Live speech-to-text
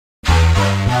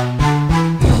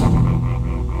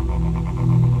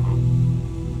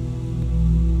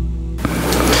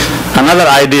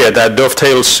another idea that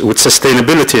dovetails with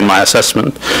sustainability in my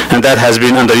assessment, and that has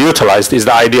been underutilized, is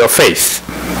the idea of faith.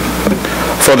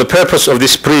 For the purpose of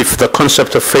this brief, the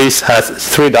concept of faith has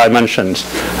 3 dimensions,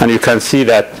 and you can see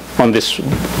that on this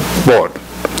board.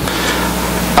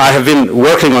 I have been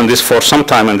working on this for some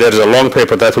time, and there is a long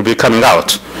paper that will be coming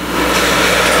out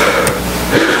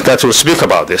that will speak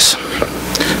about this.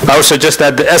 I would suggest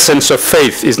that the essence of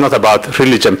faith is not about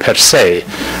religion per se,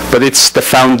 but it's the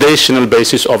foundational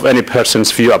basis of any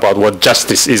person's view about what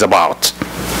justice is about.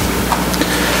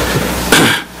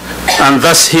 And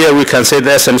thus here we can say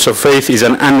the essence of faith is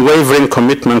an unwavering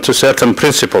commitment to certain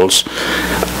principles,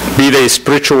 be they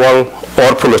spiritual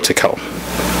or political.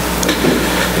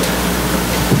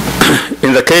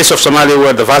 In the case of Somalia,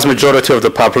 where the vast majority of the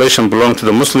population belong to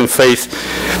the Muslim faith,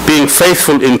 being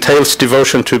faithful entails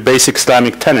devotion to basic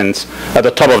Islamic tenets at the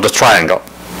top of the triangle.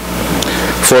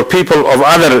 For people of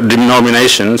other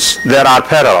denominations, there are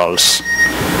parallels.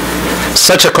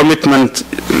 Such a commitment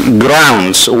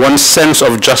grounds one's sense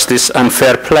of justice and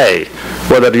fair play,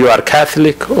 whether you are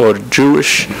Catholic or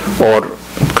Jewish or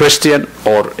Christian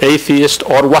or atheist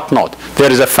or whatnot.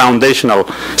 There is a foundational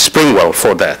springwell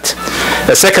for that.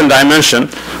 A second dimension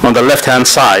on the left-hand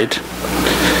side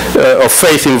of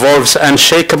faith involves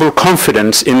unshakable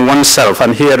confidence in oneself,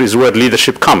 and here is where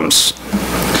leadership comes.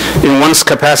 In one's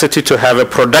capacity to have a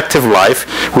productive life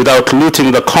without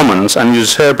looting the commons and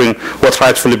usurping what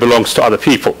rightfully belongs to other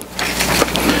people.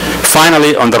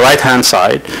 Finally, on the right-hand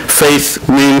side, faith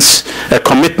means a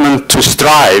commitment to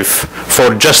strive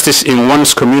for justice in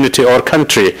one's community or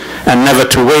country and never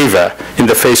to waver in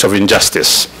the face of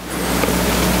injustice.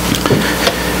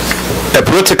 A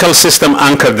political system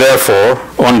anchored, therefore,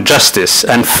 on justice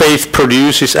and faith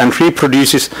produces and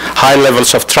reproduces high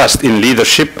levels of trust in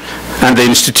leadership and the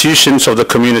institutions of the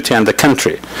community and the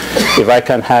country. If I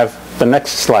can have the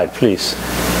next slide, please.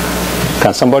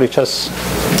 Can somebody just,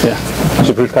 yeah.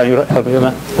 Jibril, can you help me with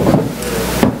that?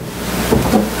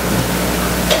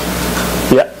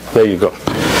 Yeah, there you go.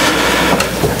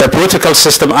 A political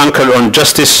system anchored on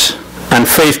justice and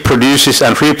faith produces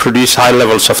and reproduces high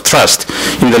levels of trust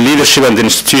in the leadership and the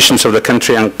institutions of the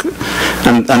country and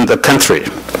the country.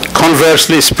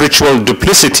 Conversely, spiritual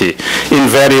duplicity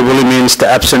invariably means the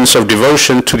absence of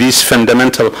devotion to these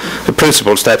fundamental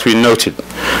principles that we noted.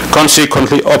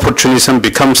 Consequently, opportunism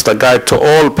becomes the guide to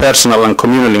all personal and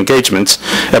communal engagements.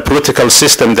 A political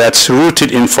system that's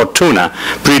rooted in fortuna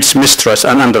breeds mistrust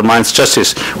and undermines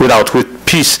justice, without which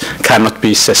peace cannot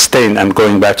be sustained, and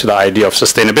going back to the idea of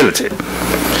sustainability.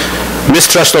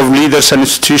 Mistrust of leaders and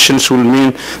institutions will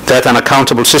mean that an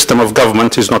accountable system of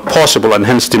government is not possible, and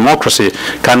hence democracy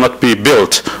cannot be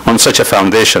built on such a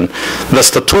foundation. Thus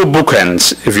the 2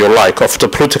 bookends, if you like, of the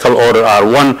political order are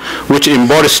one which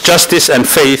embodies justice and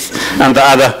faith, and the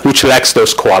other which lacks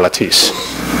those qualities.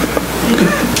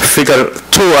 Figure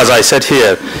 2, as I said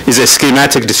here, is a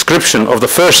schematic description of the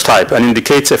first type and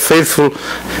indicates a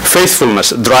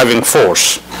faithfulness driving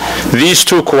force. These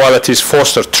 2 qualities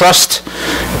foster trust,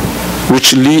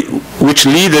 which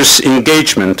leaders'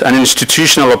 engagement and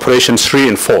institutional operations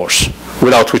reinforce,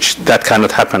 without which that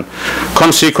cannot happen.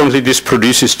 Consequently, this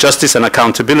produces justice and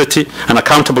accountability, an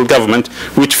accountable government,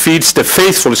 which feeds the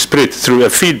faithful spirit through a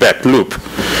feedback loop.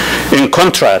 In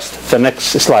contrast, the next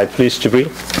slide, please, Jibril.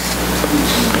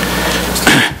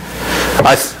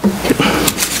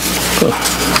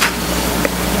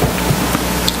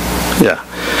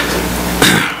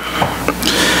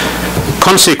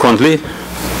 Consequently,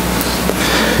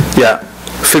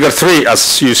 figure 3,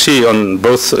 as you see on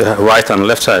both right and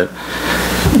left side,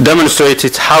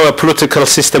 demonstrated how a political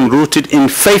system rooted in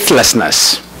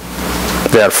faithlessness,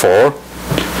 therefore,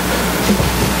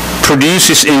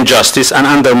 produces injustice and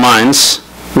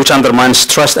which undermines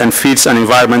trust and feeds an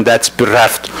environment that's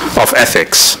bereft of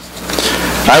ethics.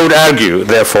 I would argue,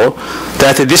 therefore,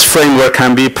 that this framework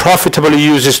can be profitably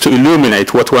used to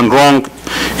illuminate what went wrong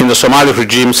in the Somali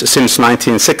regimes since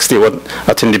 1960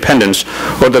 at independence,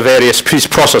 or the various peace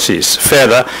processes.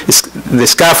 Further, the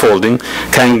scaffolding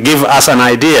can give us an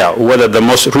idea whether the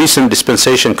most recent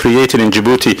dispensation created in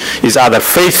Djibouti is either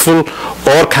faithful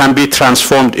or can be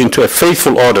transformed into a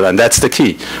faithful order, and that's the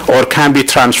key, or can be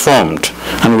transformed,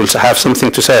 and we'll have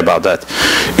something to say about that,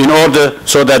 in order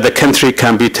so that the country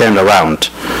can be turned around.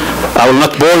 I will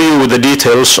not bore you with the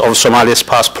details of Somalia's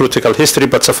past political history,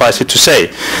 but suffice it to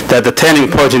say that the turning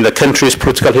point in the country's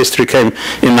political history came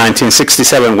in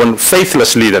 1967, when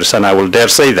faithless leaders, and I will dare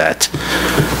say that,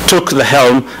 took the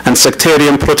helm, and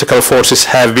sectarian political forces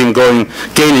have been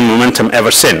gaining momentum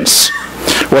ever since.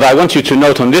 What I want you to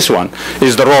note on this one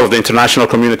is the role of the international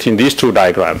community in these two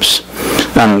diagrams.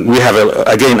 And we have,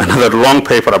 again, another long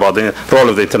paper about the role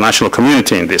of the international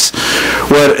community in this,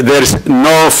 where there is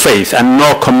no faith and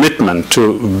no commitment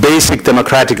to basic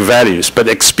democratic values, but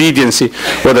expediency,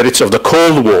 whether it's of the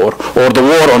Cold War or the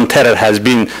war on terror has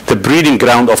been the breeding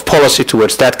ground of policy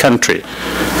towards that country.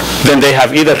 Then they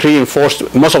have either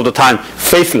reinforced, most of the time,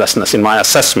 faithlessness in my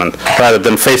assessment, rather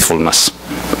than faithfulness.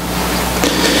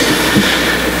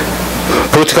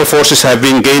 Political forces have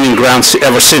been gaining ground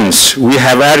ever since. We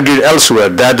have argued elsewhere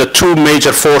that the two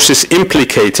major forces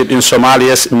implicated in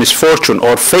Somalia's misfortune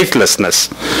or faithlessness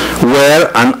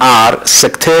were and are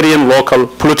sectarian local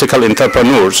political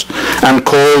entrepreneurs and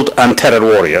cold and terror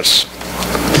warriors.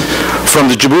 From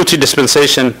the Djibouti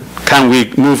dispensation, can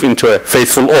we move into a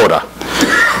faithful order?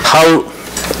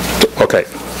 Okay,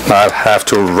 I have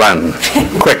to run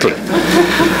quickly.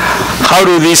 How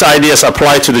do these ideas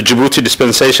apply to the Djibouti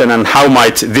dispensation, and how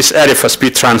might this edifice be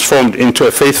transformed into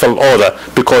a faithful order,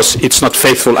 because it's not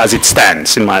faithful as it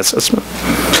stands, in my assessment?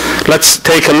 Let's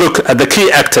take a look at the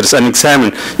key actors and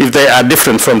examine if they are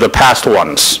different from the past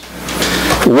ones.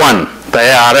 One, the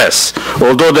ARS.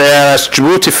 Although the ARS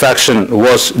Djibouti faction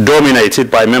was dominated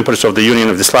by members of the Union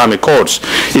of Islamic Courts,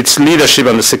 its leadership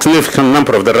and a significant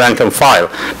number of the rank and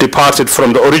file departed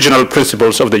from the original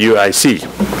principles of the UIC.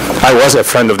 I was a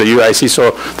friend of the UIC,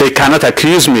 so they cannot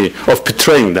accuse me of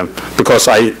betraying them, because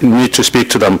I need to speak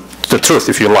to them the truth,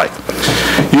 if you like.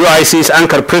 UIC's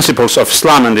anchor principles of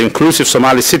Islam and inclusive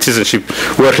Somali citizenship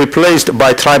were replaced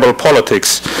by tribal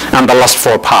politics and the lust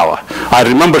for power. I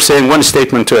remember saying one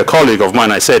statement to a colleague of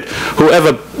mine. I said,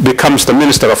 whoever becomes the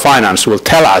Minister of Finance will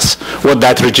tell us what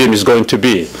that regime is going to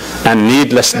be. And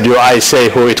needless do I say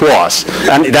who it was.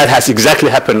 And that has exactly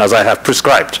happened as I have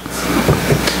prescribed.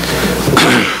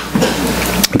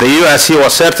 The UIC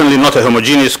was certainly not a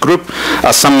homogeneous group,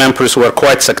 as some members were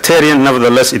quite sectarian.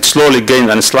 Nevertheless, it slowly gained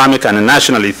an Islamic and a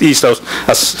nationalist ethos,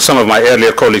 as some of my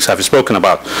earlier colleagues have spoken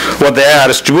about. What the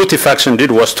ARS Djibouti faction did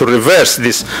was to reverse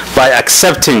this by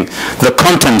accepting the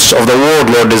contents of the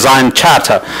warlord design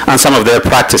charter and some of their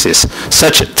practices.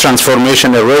 Such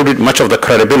transformation eroded much of the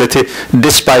credibility,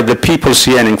 despite the people's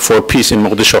yearning for peace in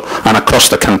Mogadishu and across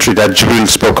the country that Jibril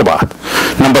spoke about.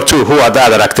 Number two, who are the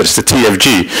other actors? The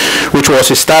TFG, which was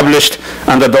established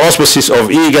under the auspices of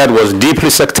IGAD, was deeply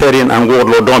sectarian and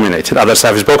warlord dominated. Others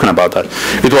have spoken about that.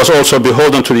 It was also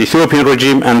beholden to the Ethiopian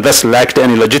regime and thus lacked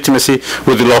any legitimacy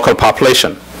with the local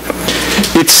population.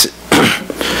 It's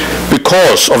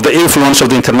because of the influence of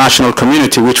the international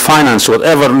community, which financed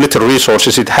whatever little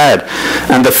resources it had,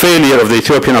 and the failure of the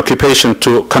Ethiopian occupation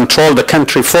to control the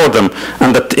country for them,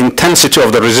 and the intensity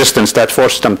of the resistance that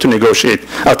forced them to negotiate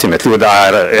ultimately with the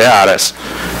ARS.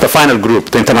 The final group,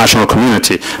 the international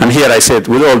community, and here I said,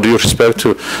 with all due respect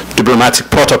to diplomatic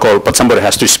protocol, but somebody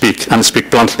has to speak, and speak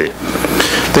bluntly.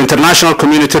 The international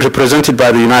community, represented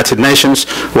by the United Nations,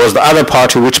 was the other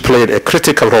party which played a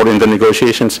critical role in the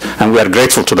negotiations, and we are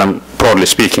grateful to them, broadly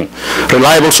speaking.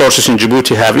 Reliable sources in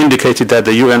Djibouti have indicated that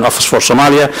the UN Office for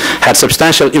Somalia had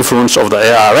substantial influence of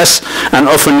the ARS and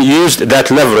often used that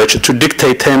leverage to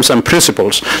dictate terms and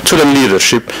principles to the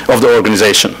leadership of the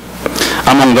organization.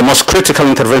 Among the most critical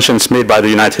interventions made by the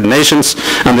United Nations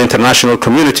and the international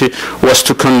community was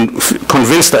to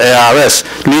convince the ARS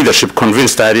leadership,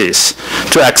 convinced that is,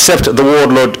 to accept the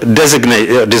warlord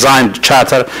designed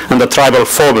charter and the tribal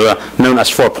formula known as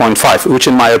 4.5, which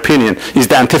in my opinion is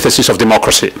the antithesis of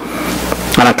democracy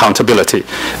and accountability.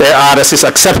 ARS's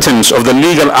acceptance of the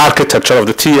legal architecture of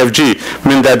the TFG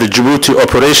meant that the Djibouti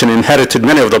operation inherited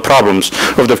many of the problems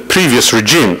of the previous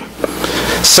regime,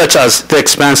 such as the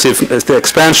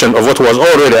expansion of what was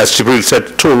already, as Jibril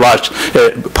said, too large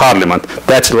parliament.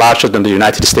 That's larger than the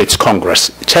United States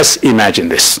Congress. Just imagine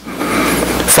this.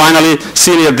 Finally,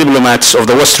 senior diplomats of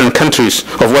the Western countries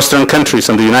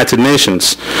and the United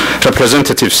Nations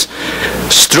representatives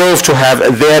strove to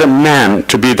have their man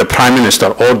to be the prime minister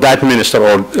or that minister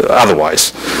or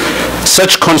otherwise.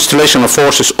 Such constellation of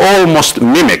forces almost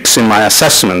mimics, in my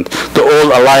assessment, the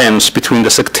old alliance between the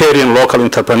sectarian local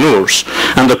entrepreneurs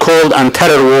and the cold and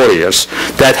terror warriors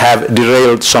that have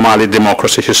derailed Somali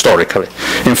democracy historically.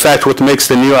 In fact, what makes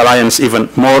the new alliance even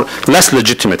less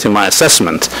legitimate, in my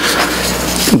assessment,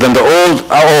 than the old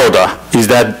order is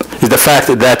the fact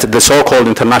that the so-called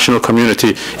international community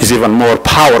is even more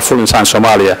powerful inside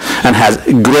Somalia and has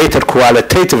greater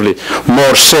qualitatively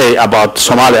more say about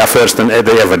Somalia affairs than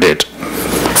they ever did.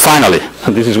 Finally,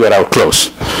 and this is where I'll close,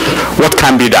 what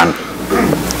can be done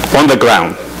on the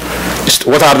ground?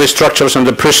 What are the structures and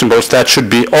the principles that should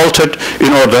be altered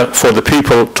in order for the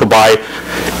people to buy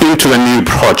into the new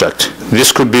project?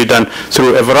 This could be done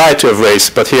through a variety of ways,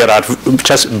 but here are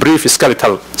just brief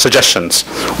skeletal suggestions.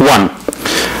 One,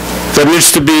 there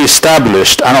needs to be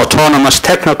established an autonomous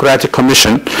technocratic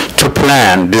commission to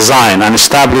plan, design, and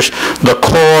establish the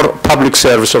core public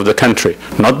service of the country,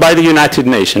 not by the United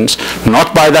Nations,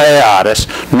 not by the ARS,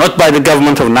 not by the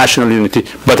government of national unity,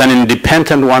 but an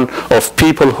independent one of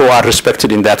people who are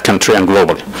respected in that country and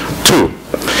globally. Two,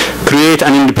 create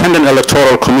an independent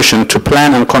electoral commission to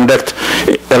plan and conduct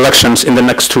elections in the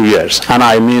next 2 years. And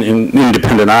I mean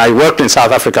independent. I worked in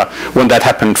South Africa when that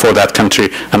happened for that country,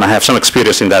 and I have some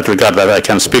experience in that regard that I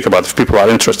can speak about if people are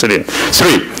interested in.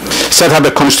 Three, set up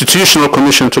a constitutional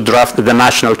commission to draft the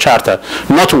national charter,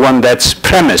 not one that's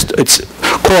premised. Its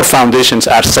core foundations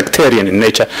are sectarian in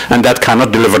nature, and that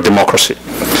cannot deliver democracy.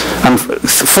 And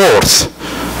fourth,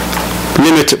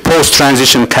 limit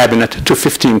post-transition cabinet to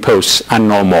 15 posts and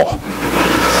no more.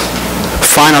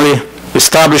 Finally,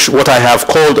 establish what I have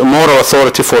called a moral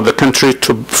authority for the country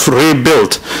to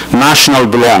rebuild national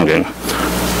belonging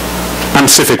and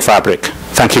civic fabric.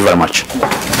 Thank you very much.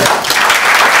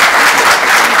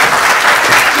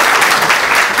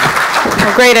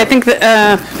 Well, great. I think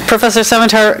that, Professor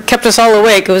Samatar kept us all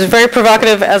awake. It was very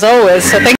provocative as always. So thank